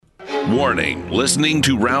Warning, listening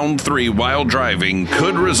to round 3 while driving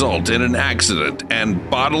could result in an accident and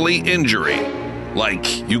bodily injury.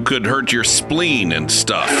 Like you could hurt your spleen and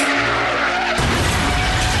stuff.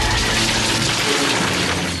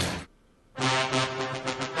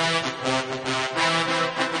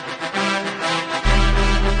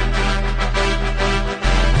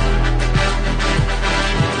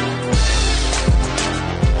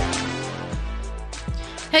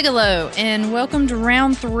 Hello, and welcome to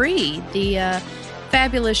Round 3, the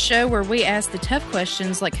fabulous show where we ask the tough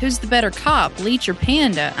questions like, who's the better cop, Leech or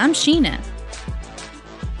Panda? I'm Sheena.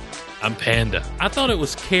 I'm Panda. I thought it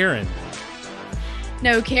was Karen.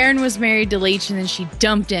 No, Karen was married to Leech, and then she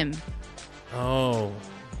dumped him. Oh.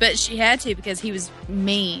 But she had to because he was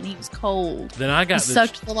mean. He was cold. Then I got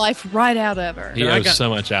sucked the life right out of her. He owes so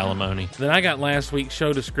much alimony. Then I got last week's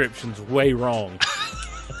show descriptions way wrong.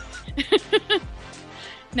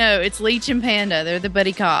 No, it's Leech and Panda. They're the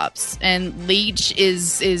buddy cops. And Leech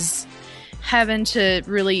is having to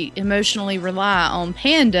really emotionally rely on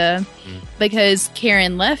Panda because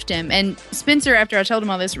Karen left him. And Spencer, after I told him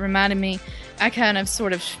all this, reminded me, I kind of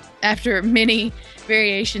sort of, after many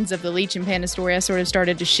variations of the Leech and Panda story, I sort of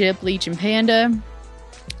started to ship Leech and Panda.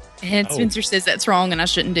 And Spencer says that's wrong and I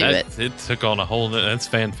shouldn't do it. It took on a whole, that's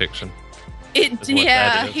fan fiction. He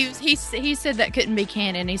said that couldn't be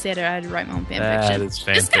canon. He said I had to write my own fan fiction. Is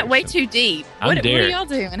fan this got way too deep. What are y'all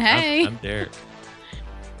doing? Hey, I'm Derek.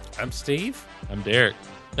 I'm Steve. I'm Derek.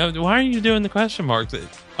 No, why are you doing the question marks?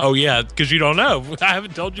 Oh yeah, because you don't know. I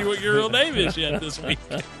haven't told you what your real name is yet this week.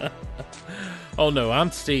 Oh no,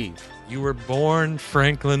 I'm Steve. You were born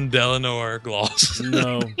Franklin Delano Gloss.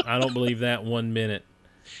 No, I don't believe that 1 minute.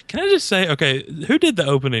 Can I just say, okay, who did the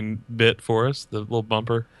opening bit for us? The little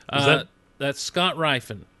bumper. That's Scott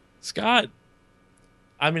Rifen. Scott,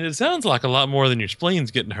 I mean, it sounds like a lot more than your spleen's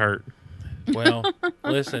getting hurt. Well,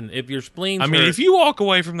 listen, if your spleen's hurt... if you walk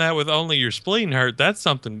away from that with only your spleen hurt, that's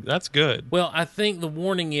good. Well, I think the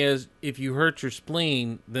warning is if you hurt your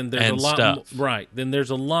spleen, then there's a lot right, then there's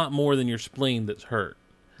a lot more than your spleen that's hurt.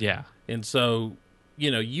 Yeah. And so,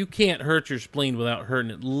 you can't hurt your spleen without hurting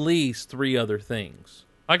at least 3 other things.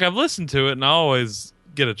 Like, I've listened to it and I always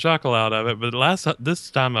get a chuckle out of it, but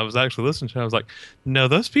this time I was actually listening to it, I was like, no,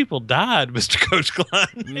 those people died, Mr. Coach Klein.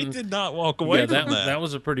 They did not walk away from that. That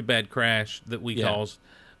was a pretty bad crash that we caused.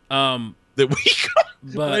 Wait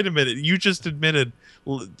a minute, you just admitted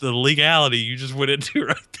the legality you just went into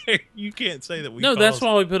right there. You can't say that we caused. That's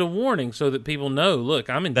why we put a warning so that people know, look,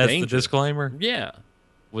 I'm in danger. That's the disclaimer? Yeah.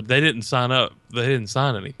 Well, they didn't sign up. They didn't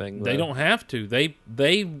sign anything. Though. They don't have to.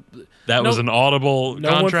 That was an audible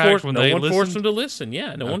contract when they listened? No one forced them to listen.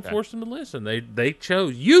 Yeah, no one forced them to listen. They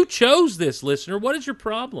chose. You chose this, listener. What is your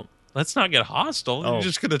problem? Let's not get hostile. You're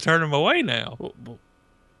just going to turn them away now.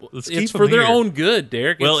 It's for their own good,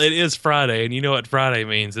 Derek. Well, it is Friday, and you know what Friday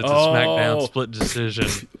means. It's a SmackDown split decision.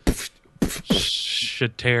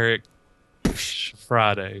 Shateric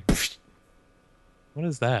Friday. What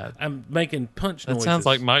is that? I'm making punch noises. That sounds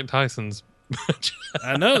like Mike Tyson's.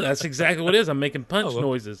 I know. That's exactly what it is. I'm making punch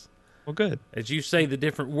noises. Well, good. As you say the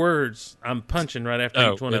different words, I'm punching right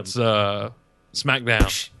after each one of them. It's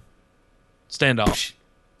SmackDown. Standoff.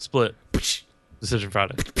 Split. Decision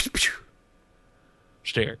Friday.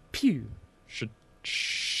 Stare. Pew.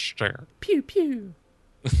 Stare. Pew, pew.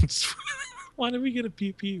 Why did we get a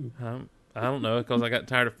pew, pew? I don't know, because I got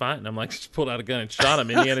tired of fighting. I'm like, just pulled out a gun and shot him,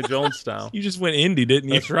 Indiana Jones style. You just went indie, didn't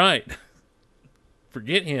you? That's right.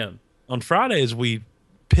 Forget him. On Fridays, we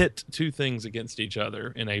pit 2 things against each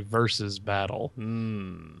other in a versus battle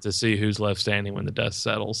to see who's left standing when the dust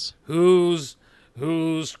settles. Whose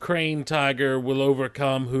crane tiger will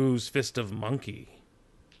overcome whose fist of monkey?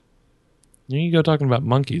 Here you go talking about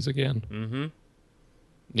monkeys again. Mm-hmm.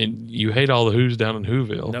 And you hate all the who's down in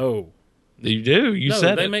Whoville. No. You do. You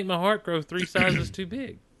said they make my heart grow 3 sizes too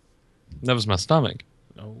big. That was my stomach.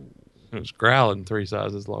 Oh. It was growling 3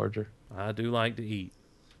 sizes larger. I do like to eat.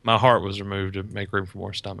 My heart was removed to make room for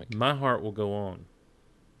more stomach. My heart will go on.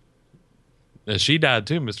 She died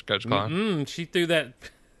too, Mr. Coach Klein. She threw that...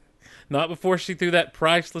 Not before she threw that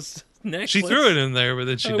priceless necklace. She threw it in there, but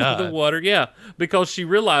then she died. The water, yeah. Because she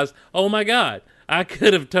realized, oh my God, I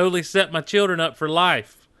could have totally set my children up for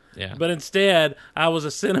life. Yeah. But instead, I was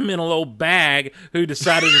a sentimental old bag who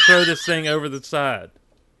decided to throw this thing over the side.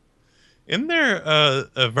 Isn't there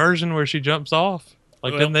a version where she jumps off?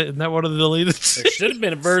 Like, isn't that one of the deleted scenes? There should have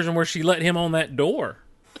been a version where she let him on that door.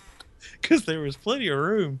 Because there was plenty of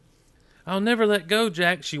room. I'll never let go,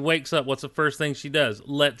 Jack. She wakes up. What's the first thing she does?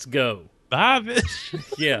 Let's go. Bye,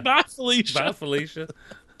 bitch. Yeah. Bye, Felicia. Bye, Felicia.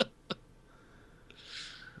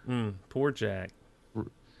 Poor Jack.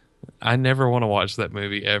 I never want to watch that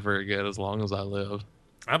movie ever again as long as I live.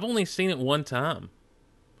 I've only seen it one time.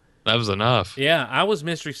 That was enough. Yeah, I was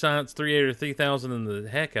Mystery Science 3 or 3000 in the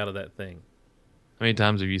heck out of that thing. How many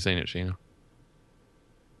times have you seen it, Sheena?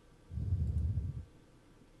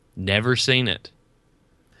 Never seen it.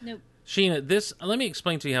 Nope. Sheena, let me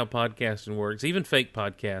explain to you how podcasting works, even fake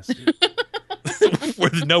podcasts.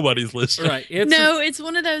 Where nobody's listening. Right. It's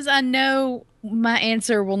one of those I know my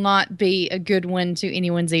answer will not be a good one to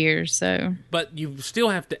anyone's ears, so. But you still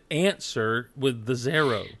have to answer with the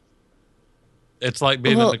zero. It's like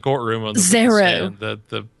being in the courtroom on the zero. stand.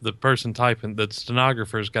 The person typing, the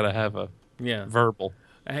stenographer's got to have a verbal.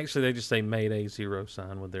 Actually, they just say made a zero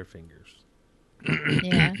sign with their fingers.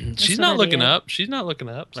 Yeah. She's not looking up. She's not looking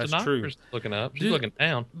up. That's Stenographer's true. looking up. She's looking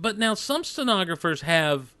down. But now some stenographers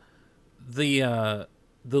have the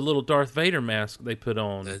little Darth Vader mask they put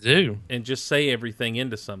on. They do. And just say everything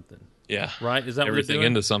into something. Yeah. Right? Is that everything what they're doing?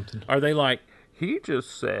 into something? Are they like, he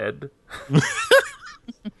just said...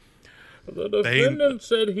 The defendant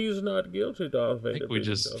said he's not guilty, Darth Vader. I think we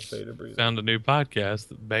just found a new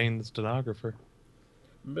podcast, Bane the Stenographer.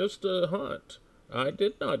 Mr. Hunt, I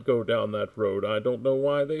did not go down that road. I don't know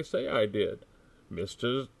why they say I did.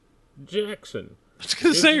 Mr. Jackson. I was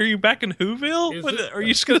going to say, are you back in Whoville? Are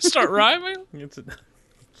you just going to start rhyming?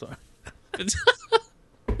 Sorry.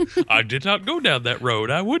 I did not go down that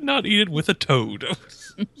road. I would not eat it with a toad.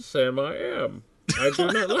 Sam, I am. I do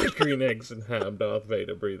not like green eggs and ham. Darth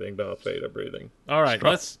Vader breathing. Darth Vader breathing. All right,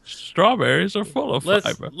 strawberries are full of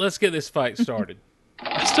fiber. Let's get this fight started.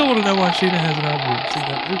 I still want to know why Sheena hasn't ever seen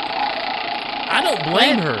that movie. I don't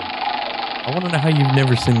blame her. I want to know how you've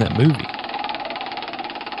never seen that movie.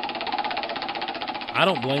 I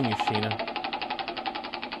don't blame you, Sheena.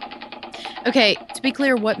 Okay, to be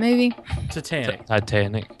clear, what movie? Titanic.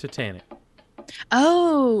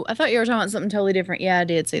 Oh, I thought you were talking about something totally different. Yeah, I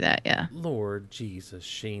did see that, yeah. Lord Jesus,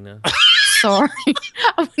 Sheena. Sorry.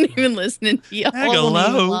 I wasn't even listening to y'all.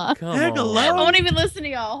 Hello. I won't even listen to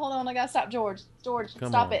y'all. Hold on, I gotta stop George. George,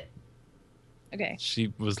 stop it. Okay.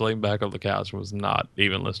 She was laying back on the couch and was not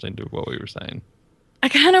even listening to what we were saying. I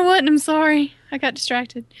kind of wasn't. I'm sorry. I got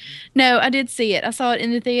distracted. No, I did see it. I saw it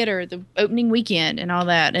in the theater the opening weekend and all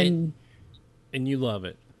that. And you love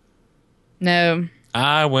it. No.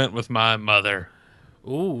 I went with my mother.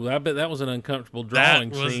 Ooh, I bet that was an uncomfortable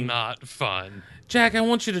drawing scene. That was scene. not fun. Jack, I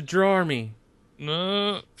want you to draw me.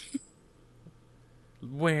 No.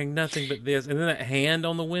 Wearing nothing but this. And then that hand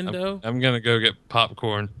on the window. I'm going to go get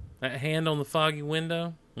popcorn. That hand on the foggy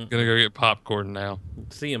window. I'm going to go get popcorn now.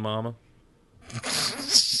 See you, Mama.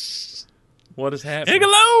 What is happening?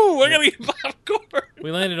 Hello! I got to get popcorn.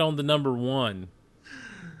 We landed on the number 1.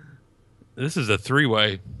 This is a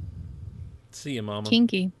 3-way. See you, Mama.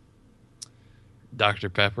 Kinky. Dr.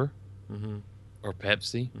 Pepper. Mm-hmm. Or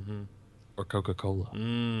Pepsi. Mm-hmm. Or Coca-Cola.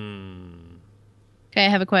 Okay, I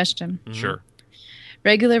have a question. Mm-hmm. Sure.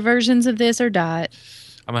 Regular versions of this or diet?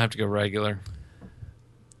 I'm going to have to go regular.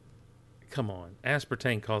 Come on.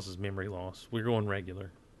 Aspartame causes memory loss. We're going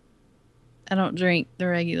regular. I don't drink the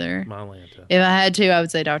regular. Mylanta. If I had to, I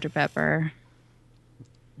would say Dr. Pepper.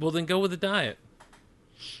 Well, then go with the diet.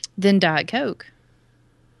 Then Diet Coke.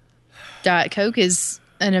 Diet Coke is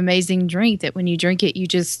an amazing drink that when you drink it, you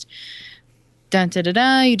just you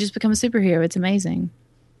just become a superhero. It's amazing.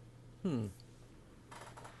 And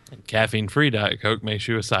caffeine-free Diet Coke makes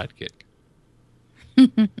you a sidekick.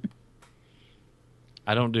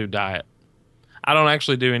 I don't do diet. I don't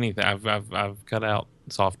actually do anything. I've cut out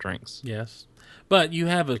soft drinks. Yes, but you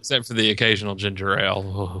have except for the occasional ginger ale.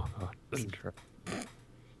 Oh,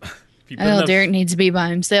 God. Derek needs to be by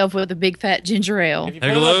himself with a big fat ginger ale. If you put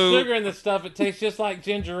enough sugar in this stuff, it tastes just like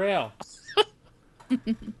ginger ale.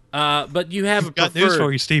 But you have a preferred. Got news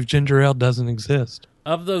for you, Steve. Ginger ale doesn't exist.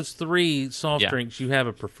 Of those 3 soft drinks, you have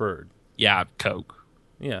a preferred. Yeah, Coke.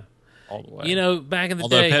 Yeah. All the way. You know, back in the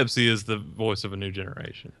Although day... Pepsi is the voice of a new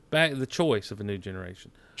generation. The choice of a new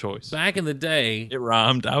generation. Choice. Back in the day... It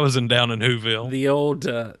rhymed. I was down in Whoville.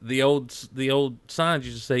 The old signs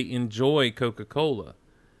used to say, enjoy Coca-Cola.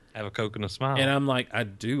 Have a Coke and a smile. And I'm like, I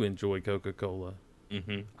do enjoy Coca-Cola.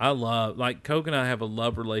 Mm-hmm. I love... Like, Coke and I have a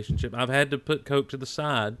love relationship. I've had to put Coke to the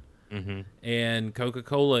side. Mm-hmm. And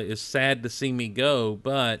Coca-Cola is sad to see me go,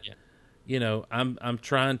 but... Yeah. You know, I'm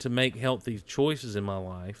trying to make healthy choices in my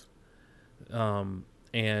life.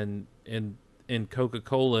 And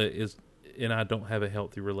Coca-Cola and I don't have a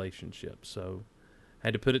healthy relationship, so I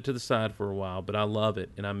had to put it to the side for a while, but I love it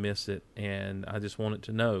and I miss it, and I just want it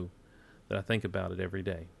to know that I think about it every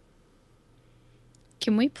day.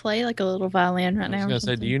 Can we play like a little violin right now? I was going to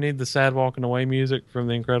say, do you need the sad walking away music from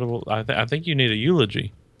The Incredible? I think you need a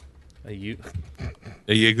eulogy.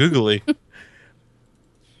 Yeah, googly.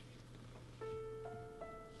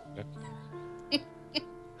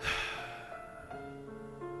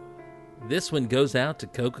 This one goes out to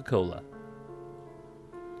Coca-Cola.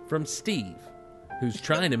 From Steve, who's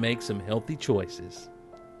trying to make some healthy choices.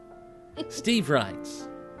 Steve writes,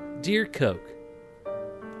 Dear Coke,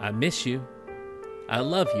 I miss you, I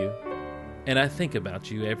love you, and I think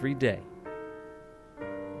about you every day.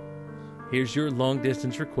 Here's your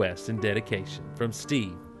long-distance request and dedication from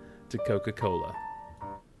Steve to Coca-Cola.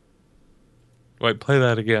 Wait, play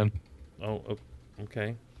that again. Oh,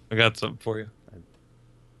 okay. I got something for you.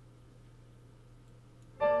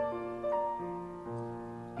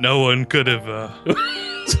 No one could have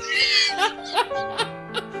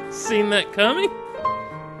Seen that coming?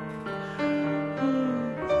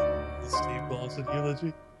 Steve Lawson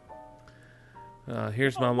eulogy.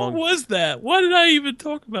 Here's my long... What was that? Why did I even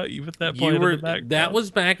talk about you with that playing in the background? That was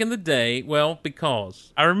back in the day. Well,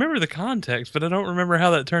 because... I remember the context, but I don't remember how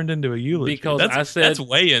that turned into a eulogy. Because I said... That's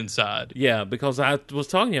way inside. Yeah, because I was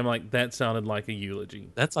talking to him like, that sounded like a eulogy.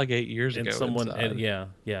 That's like 8 years And ago. someone... inside.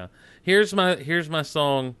 Yeah. Here's my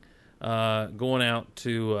song going out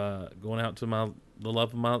to the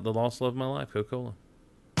lost love of my life, Coca-Cola.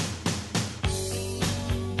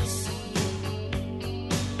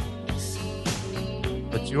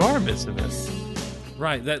 But you are missing this.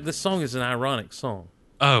 Right, this song is an ironic song.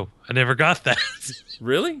 Oh, I never got that.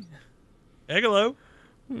 Really? Hello.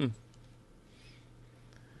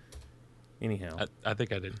 Anyhow. I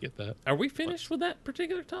think I did get that. Are we finished with that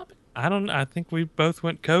particular topic? I think we both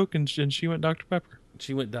went Coke and she went Dr. Pepper.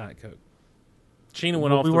 She went Diet Coke. Sheena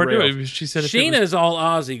went off the weren't rails. doing it. She said Sheena is all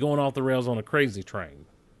Aussie going off the rails on a crazy train.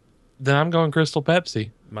 Then I'm going Crystal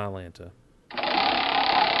Pepsi. Mylanta.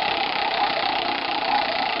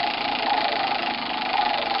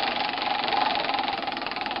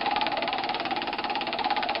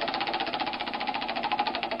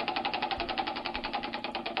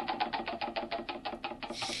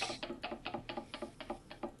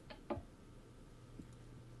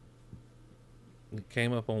 It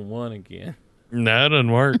came up on 1 again. No, it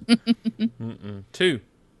doesn't work. 2.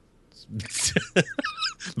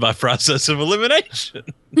 By process of elimination.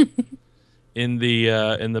 in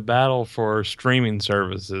the battle for streaming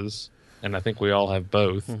services, and I think we all have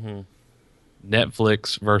both.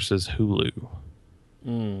 Netflix versus Hulu.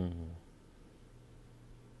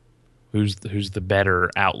 Who's the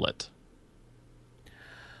better outlet?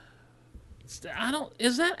 Is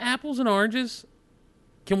that apples and oranges?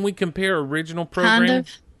 Can we compare original programming? Kind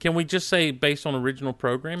of. Can we just say based on original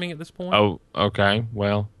programming at this point? Oh, okay.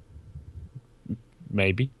 Well,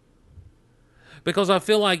 maybe. Because I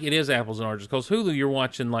feel like it is apples and oranges. Because Hulu, you're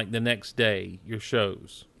watching like the next day, your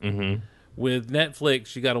shows. Mm-hmm. With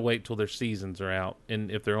Netflix, you got to wait till their seasons are out, and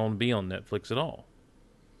if they're on Netflix at all.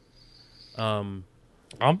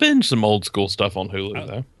 I'll binge some old school stuff on Hulu,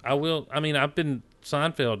 though. I will. I mean, I've been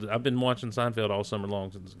watching Seinfeld all summer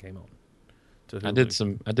long since it came on. To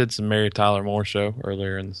Hulu. I did some Mary Tyler Moore show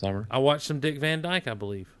earlier in the summer. I watched some Dick Van Dyke, I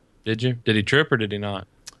believe. Did you? Did he trip or did he not?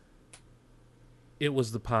 It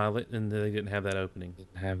was the pilot, and they didn't have that opening.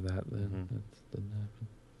 Didn't have that then. That didn't happen.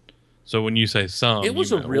 So when you say some, it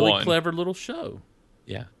was you a meant really one. clever little show.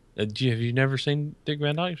 Yeah. Have you never seen Dick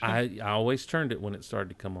Van Dyke show? I always turned it when it started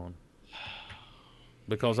to come on.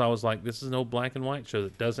 Because I was like, this is no black and white show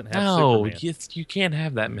that doesn't have Superman. You can't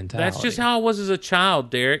have that mentality. That's just how I was as a child,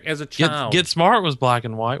 Derek. As a child. Get Smart was black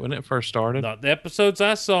and white when it first started. Not the episodes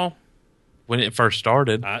I saw. When it first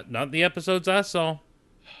started. Not the episodes I saw.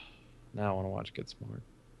 Now I want to watch Get Smart.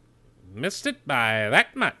 Missed it by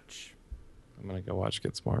that much. I'm going to go watch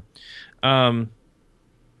Get Smart.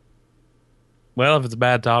 Well, if it's a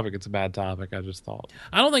bad topic, it's a bad topic. I just thought.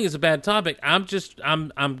 I don't think it's a bad topic. I'm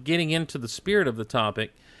getting into the spirit of the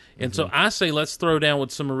topic. And so I say let's throw down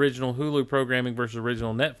with some original Hulu programming versus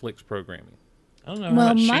original Netflix programming. I don't know.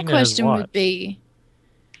 Well, my question would be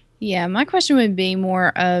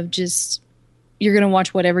more of just you're going to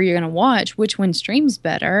watch whatever you're going to watch. Which one streams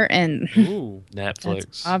better? And Ooh, Netflix.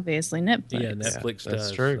 That's obviously Netflix. Yeah, Netflix does.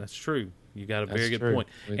 That's true. That's true. You got a very good true. point.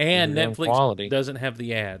 With And your own Netflix quality. doesn't have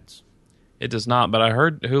the ads. It does not, but I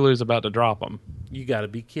heard Hulu's about to drop them You got to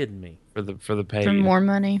be kidding me. for the paid For more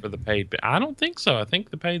money. for the paid. I don't think so. I think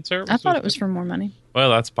the paid service. I thought it was for more money. Well,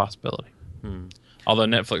 that's a possibility. Although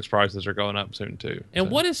Netflix prices are going up soon too. And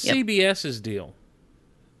so. what is CBS's deal?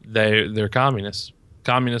 They're communists.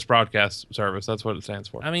 Communist Broadcast Service. That's what it stands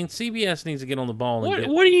for. I mean, CBS needs to get on the ball.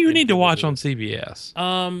 And What do you need to watch on? on CBS?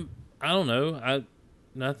 I don't know.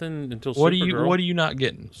 Nothing until What Supergirl. What are you not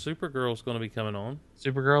getting? Supergirl's going to be coming on.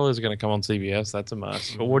 Supergirl is going to come on CBS. That's a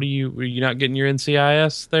must. But what are you not getting your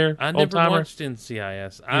NCIS there? I old never timer? watched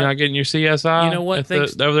NCIS. You're not getting your CSI. You know what?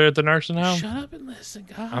 Over there at the nursing home. Shut up and listen,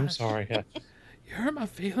 guys. I'm sorry. You hurt my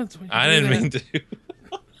feelings when you I do didn't that. mean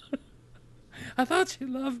to. I thought you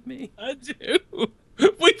loved me. I do.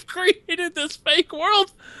 We've created this fake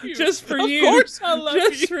world Just for you. Of course I love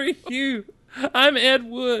Just you. for you. I'm Ed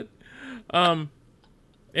Wood. Ed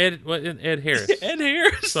Harris. Ed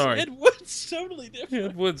Harris. Sorry. Ed Wood's totally different.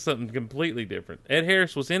 Ed Wood's something completely different. Ed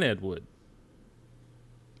Harris was in Ed Wood.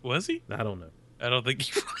 Was he? I don't know. I don't think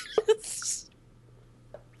he was.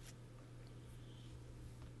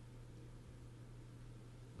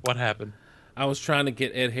 What happened? I was trying to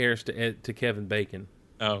get Ed Harris to Kevin Bacon.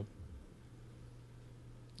 Oh.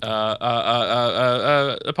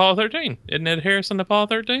 Apollo 13. Isn't Ed Harris in Apollo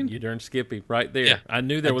 13? You darn Skippy, right there. Yeah. I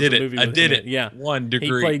knew there I was did a it. movie. I with did him it. in Yeah, 1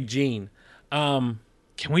 degree. He played Gene.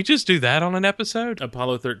 Can we just do that on an episode?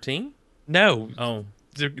 Apollo 13. No. Oh,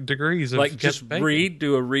 Degrees of like just Kevin Bacon.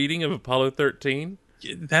 do a reading of Apollo 13.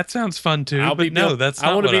 That sounds fun too. I'll but be no, Bill, that's I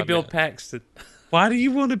not want to what be I Bill meant. Paxton. Why do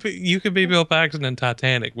you want to be? You could be Bill Paxton in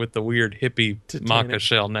Titanic with the weird hippie Titanic. maca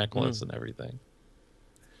shell necklace and everything.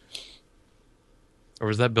 Or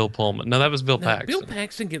was that Bill Pullman? No, that was Bill No, Paxton. Bill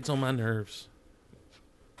Paxton gets on my nerves.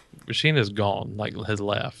 Machine is gone, like has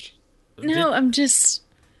left. No, I'm just.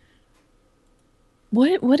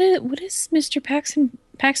 What has Mr.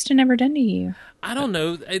 Paxton ever done to you? I don't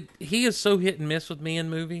know. He is so hit and miss with me in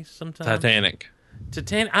movies sometimes. Titanic.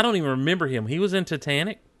 Titanic. I don't even remember him. He was in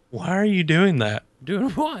Titanic. Why are you doing that? Doing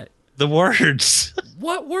what? The words.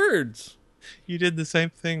 What words? You did the same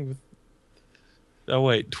thing with. Oh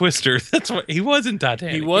wait, Twister. That's what he was in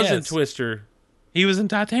Titanic. He was in yes. Twister. He was in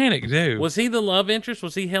Titanic too. Was he the love interest?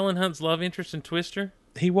 Was he Helen Hunt's love interest in Twister?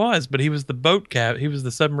 He was, but he was the boat cap. He was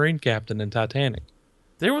the submarine captain in Titanic.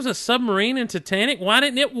 There was a submarine in Titanic? Why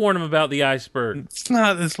didn't it warn him about the iceberg? It's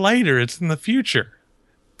not. It's later. It's in the future.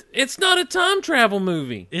 It's not a time travel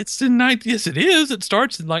movie. It's in Yes, it is. It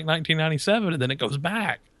starts in like 1997, and then it goes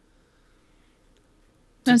back.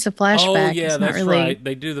 That's a flashback. Oh, yeah, it's not that's really... right.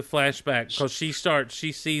 They do the flashback because she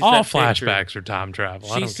sees All that picture. flashbacks are time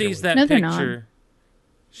travel. I She don't sees care that No, they're not. picture.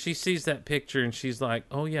 She sees that picture and she's like,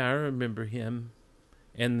 "Oh yeah, I remember him."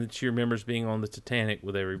 And that she remembers being on the Titanic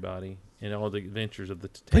with everybody and all the adventures of the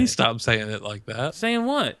Titanic. Please stop saying it like that. Saying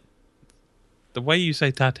what? The way you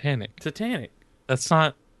say Titanic. Titanic. That's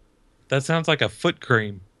not. That sounds like a foot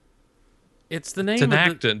cream. It's the name It's an of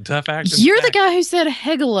acting, tough acting. You're the guy who said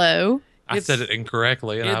Hegelo. I said it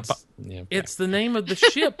incorrectly, and it's- yeah, okay. It's the name of the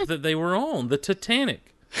ship that they were on, the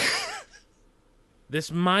Titanic. This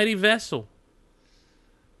mighty vessel.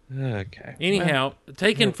 okay. Anyhow,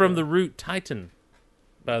 taken from the root Titan,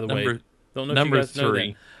 by the way. Don't know number if you guys know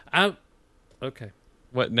 3. that. Okay.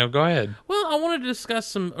 What? No, go ahead. Well, I wanted to discuss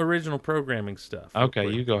some original programming stuff. real Okay,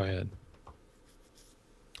 quick. you go ahead.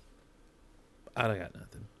 I got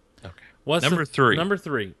nothing. Okay. What's Number 3. Number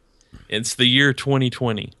 3. It's the year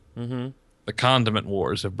 2020. Mm-hmm. The condiment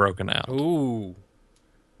wars have broken out, Ooh.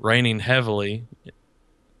 raining heavily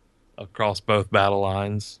across both battle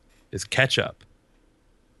lines is ketchup.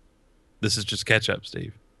 This is just ketchup,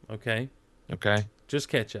 Steve. Okay. Okay. Just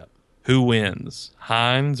ketchup. Who wins,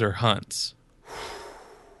 Heinz or Hunt's?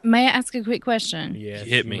 May I ask a quick question? Yes.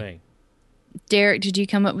 Hit you me. may. Derek, did you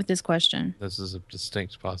come up with this question? This is a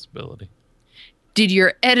distinct possibility. Did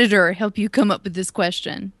your editor help you come up with this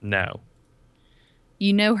question? No.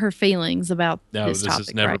 You know her feelings about No, this this topic,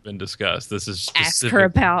 has never right? been discussed. This is Ask her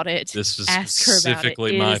about it. This is Ask her about it.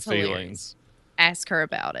 specifically It my is hilarious. feelings. Ask her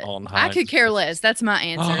about it. On I could Heinz. care less. That's my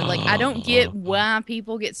answer. Like, I don't get why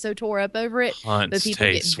people get so tore up over it. Hunt's but people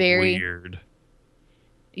get tastes very weird.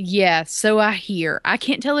 Yeah, so I hear. I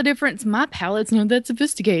can't tell the difference. My palate's not that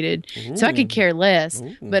sophisticated. So I could care less.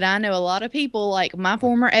 Ooh. But I know a lot of people, like my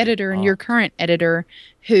former editor and your current editor,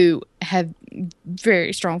 who have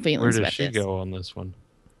very strong Where feelings does about she this. go on this one?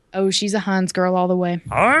 Oh, she's a Heinz girl all the way.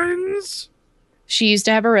 Heinz? She used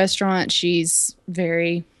to have a restaurant.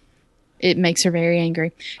 It makes her very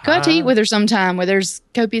angry. Go out to eat with her sometime where there's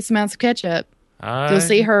copious amounts of ketchup. You'll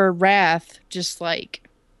see her wrath just like,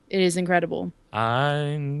 it is incredible.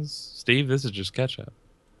 Heinz. Steve, this is just ketchup.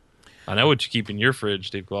 I know what you keep in your fridge,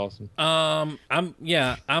 Steve Clausen. I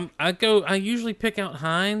usually pick out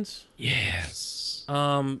Heinz. Yes.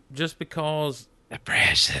 Just because The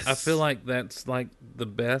precious. I feel like that's like the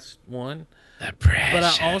best one. the precious.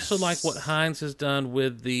 But I also like what Heinz has done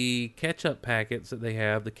with the ketchup packets that they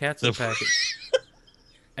have, the catsup packets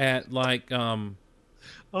at like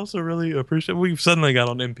Also, really appreciate. We've suddenly got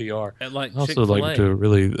on NPR. At like I also Chick-fil-A. like to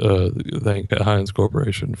really thank Heinz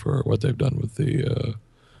Corporation for what they've done with the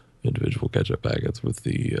individual ketchup packets with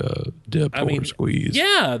the dip or squeeze.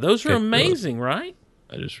 Yeah, those are Okay, amazing, right?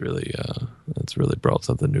 I just really, that's really brought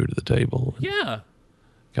something new to the table. Yeah.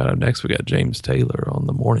 Kind of next, we got James Taylor on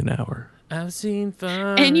the morning hour. I've seen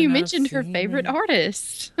fun. And you mentioned her favorite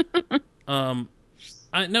artist. I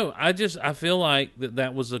feel like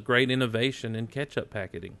that was a great innovation in ketchup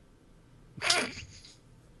packaging.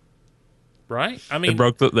 Right? I mean,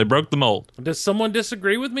 They broke the mold. does someone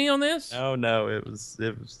disagree with me on this? No, it was.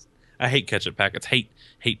 I hate ketchup packets. Hate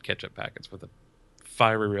ketchup packets with a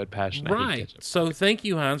fiery red passion. I hate Right. ketchup. So thank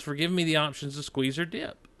you, Heinz, for giving me the options to squeeze or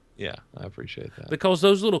dip. Yeah, I appreciate that. Because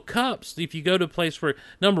those little cups, if you go to a place where,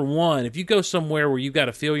 number one, if you go somewhere where you've got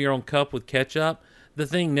to fill your own cup with ketchup, the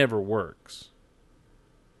thing never works.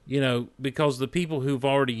 Because the people who've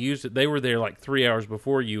already used it, they were there like 3 hours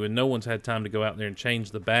before you, and no one's had time to go out there and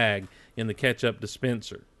change the bag in the ketchup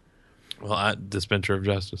dispenser. Well, dispenser of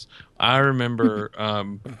justice. I remember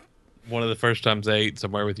one of the first times I ate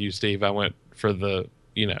somewhere with you, Steve, I went for the,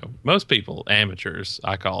 most people, amateurs,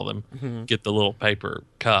 I call them, get the little paper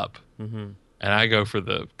cup. And I go for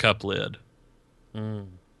the cup lid when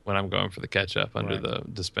I'm going for the ketchup under the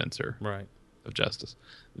dispenser of justice.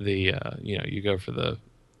 You go for the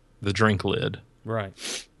drink lid.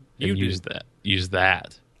 Right. You use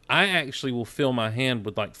that. I actually will fill my hand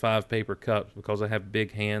with like 5 paper cups because I have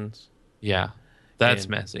big hands. Yeah. That's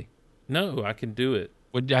And- messy. No, I can do it.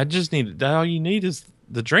 Well, I just need, all you need is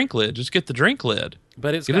the drink lid. Just get the drink lid.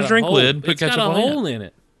 But it's Get got a drink hole. lid and put It's got ketchup a on it. hole in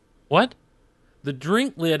it. What? The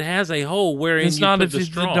drink lid has a hole wherein It's you not put if the you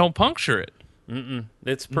straw. don't puncture it.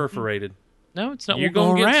 It's perforated. No, it's not. You're We'll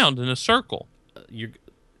go gonna get- around in a circle.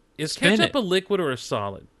 Is Spin ketchup it. a liquid or a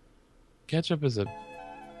solid? Ketchup is a...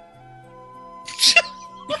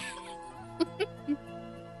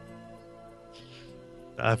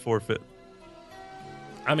 I forfeit.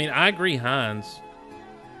 I mean, I agree, Heinz.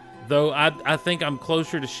 Though I think I'm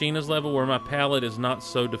closer to Sheena's level where my palate is not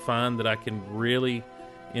so defined that I can really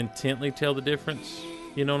intently tell the difference.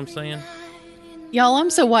 You know what I'm saying? Y'all, I'm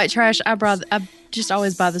so white trash. I just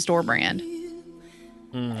always buy the store brand.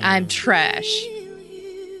 I'm trash.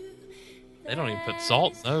 They don't even put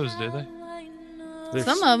salt in those, do they? There's,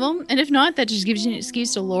 Some of them, and if not, that just gives you an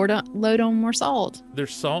excuse to load on more salt.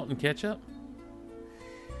 there's salt in ketchup?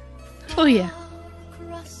 Oh yeah.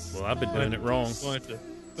 Well, I've been doing it wrong.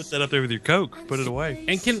 Put that up there with your Coke. Put it away.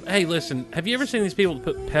 And hey, listen, have you ever seen these people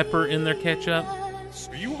put pepper in their ketchup?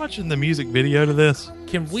 Are you watching the music video to this?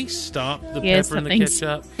 Can we stop the Yes, pepper in I the think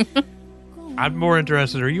so. ketchup? I'm more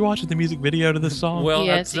interested. Are you watching the music video to this song? Well,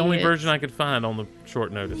 Yes, that's the only he is. version I could find on the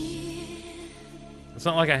short notice. It's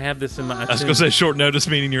not like I have this in my iTunes. I was going to say short notice,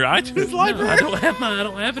 meaning your iTunes No, library. I don't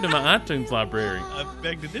have it in my iTunes library. I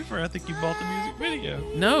beg to differ. I think you bought the music video.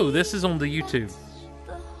 No, this is on the YouTube.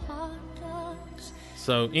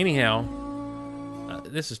 So anyhow,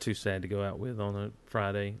 this is too sad to go out with on a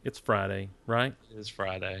Friday. It's Friday, right? It is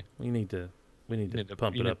Friday. We need to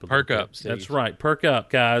pump you it need up. to A perk little up, bit. Steve. That's right. Perk up,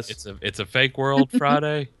 guys. It's a fake world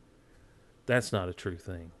Friday. That's not a true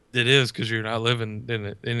thing. It is because you're not living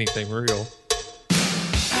in anything real.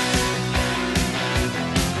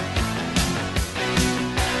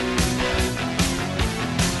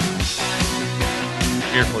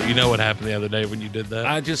 Careful, you know what happened the other day when you did that?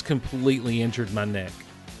 I just completely injured my neck.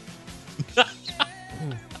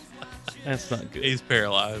 That's not good. He's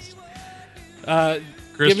paralyzed. Give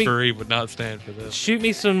Christopher me, Reeve would not stand for this. shoot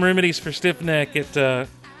me some remedies for stiff neck at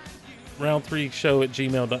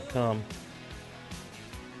round3show@gmail.com.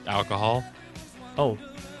 Alcohol? Oh,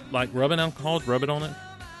 like rubbing alcohol? Rub it on it?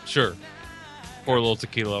 Sure. Pour a little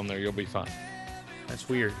tequila on there, you'll be fine. That's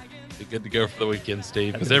weird. Be good to go for the weekend,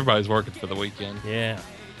 Steve, because everybody's working for the weekend. Yeah.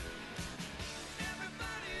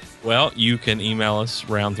 Well, you can email us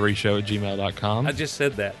round3show@gmail.com. I just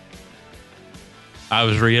said that. I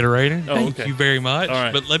was reiterating. Oh, Thank okay. you very much. All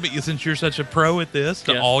right. But let me, since you're such a pro at this,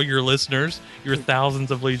 to Yeah. all your listeners, your thousands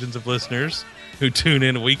of legions of listeners who tune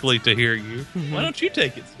in weekly to hear you, why don't you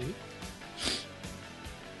take it, Steve?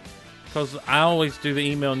 Because I always do the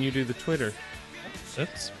email and you do the Twitter.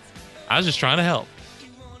 I was just trying to help.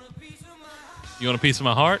 You want a piece of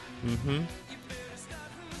my heart? Mm-hmm.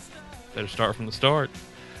 Better start from the start.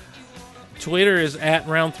 Twitter is at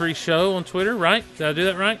Round3Show on Twitter, right? Did I do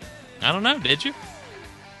that right? I don't know. Did you?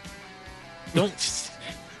 Don't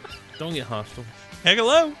get hostile. Heck,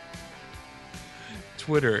 hello.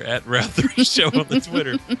 Twitter at Round3 Show on the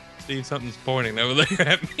Twitter. Steve, something's pointing over there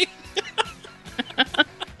at me.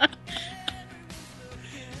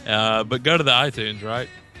 But go to the iTunes, right?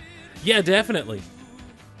 Yeah, definitely.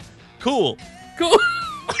 Cool. Cool.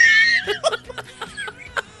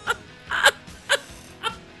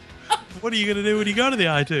 What are you going to do when you go to the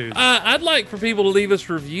iTunes? I'd like for people to leave us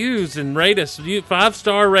reviews and rate us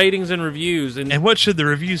 5-star ratings and reviews. And what should the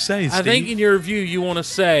review say, Steve? I think in your review you want to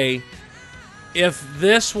say, if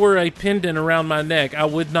this were a pendant around my neck, I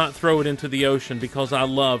would not throw it into the ocean because I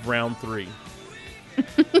love round 3.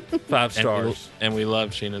 5 stars. And we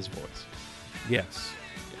love Sheena's voice. Yes.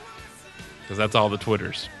 Because that's all the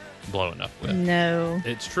Twitter's blowing up with. No.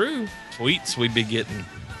 It's true. Tweets we be getting.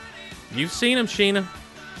 You've seen them, Sheena.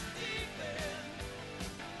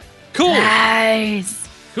 Cool. Nice.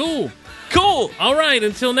 Cool. All right,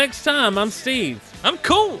 until next time, I'm Steve. I'm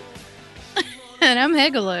cool. And I'm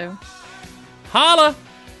Hegelo. Holla.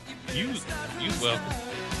 You welcome.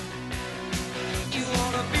 You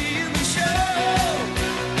wanna be in the show?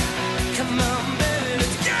 Come on, baby,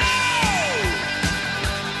 let's go!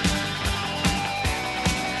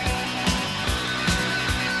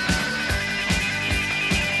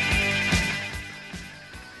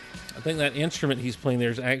 I think that instrument he's playing there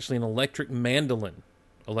is actually an electric mandolin.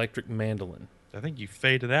 I think you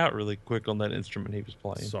faded out really quick on that instrument he was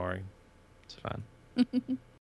playing. Sorry. It's fine.